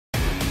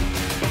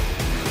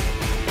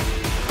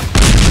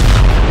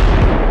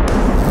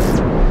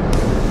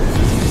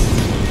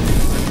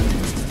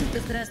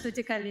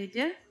Здравствуйте,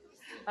 коллеги.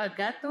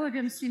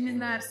 Готовим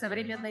семинар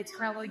 «Современные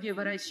технологии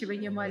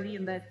выращивания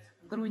малины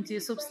в грунте и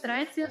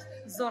субстрате»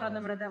 с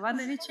Зораном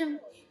Радовановичем,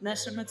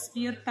 нашим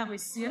экспертом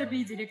из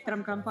Сербии,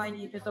 директором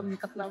компании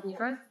питомников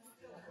 «Floriva».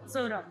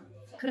 Зоран,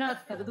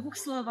 кратко, в двух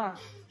словах,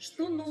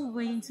 что нового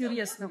и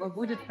интересного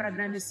будет в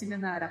программе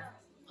семинара?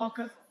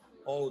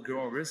 All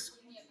growers,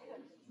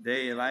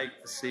 they like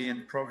to see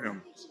in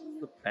program,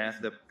 and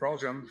the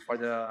program for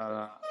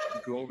the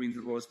growing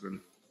the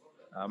roseberry.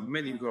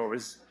 Many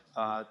growers,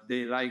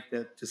 they like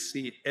to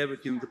see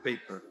everything in the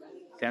paper,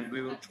 and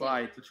we will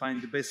try to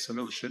find the best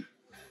solution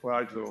for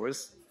our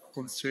growers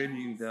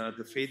concerning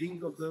the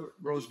feeding of the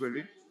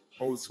roseberry,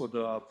 also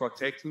the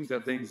protecting the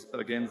things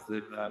against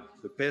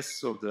the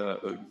pests of the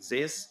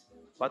disease,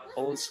 but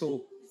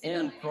also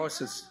in the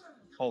process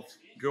of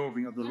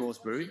growing of the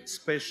roseberry,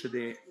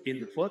 especially in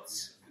the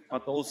pots,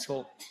 but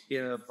also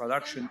in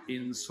production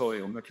in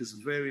soil, which is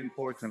very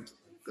important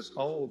because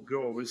all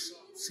growers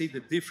see the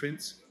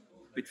difference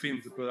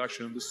between the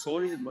production of the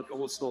soil, but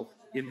also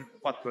in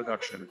pot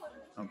production.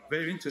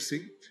 Very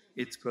interesting.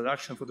 It's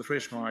production for the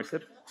fresh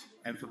market,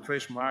 and for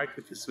fresh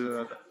market, it's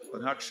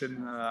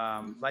production.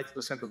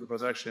 90% of the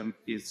production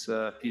is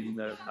in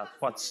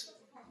pots,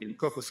 in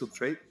cocoa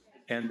substrate,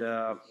 and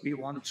we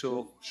want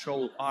to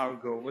show our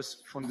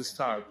growers from the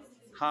start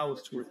how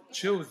to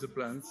choose the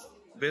plants,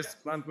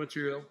 best plant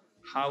material,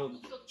 how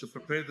to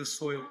prepare the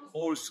soil,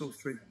 also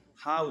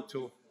how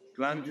to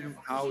plant them,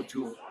 how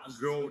to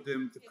grow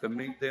them, to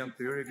make them,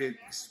 to irrigate,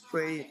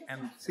 spray,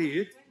 and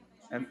feed.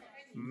 And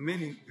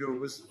many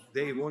growers,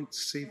 they want to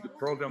see the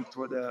program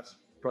for the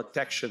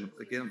protection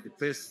against the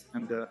pests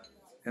and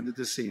the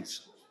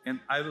disease. And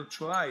I will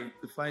try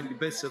to find the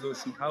best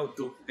solution how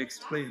to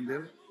explain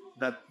them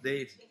that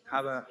they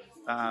have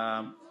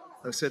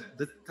I said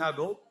the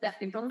table,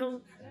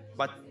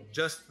 but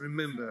just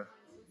remember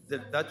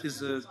that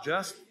is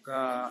just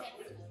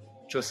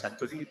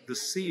actually the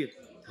seed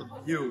of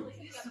you.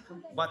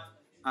 But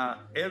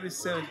every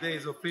 7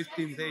 days or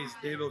 15 days,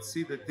 they will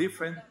see the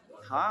different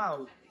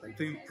how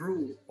to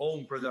improve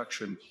own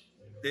production.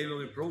 They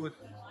will improve it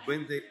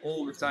when they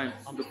all the time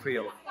on the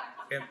field,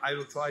 and I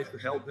will try to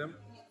help them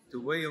the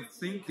way of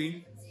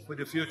thinking for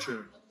the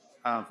future,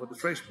 for the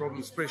fresh program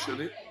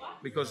especially,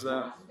 because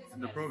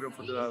the program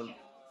for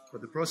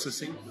the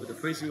processing, for the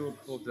freezing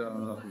of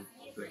the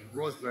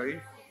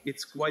roseberry,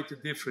 it's quite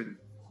different.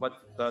 But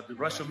the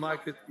Russian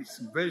market is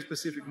a very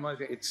specific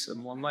market. It's,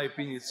 in my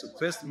opinion, it's the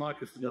best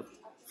market for the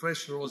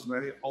fresh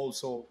roseberry,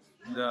 also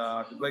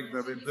the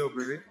blackberry,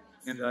 blueberry.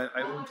 And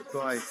I want to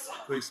try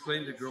to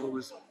explain to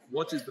growers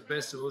what is the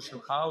best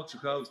solution, how to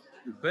have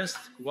the best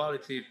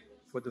quality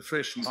for the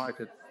fresh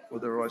market for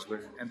the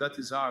roseberry. And that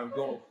is our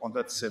goal on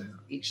that seminar.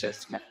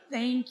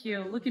 Thank you.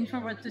 Looking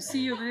forward to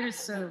see you very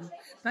soon.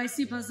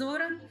 Спасибо,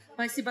 Зоран.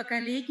 Спасибо,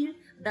 коллеги.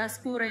 До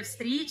скорой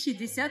встречи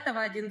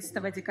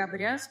 10-11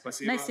 декабря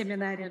на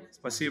семинаре.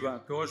 Спасибо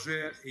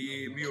тоже.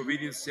 И мы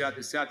увидимся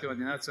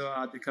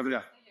 10-11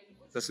 декабря.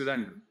 До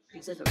свидания.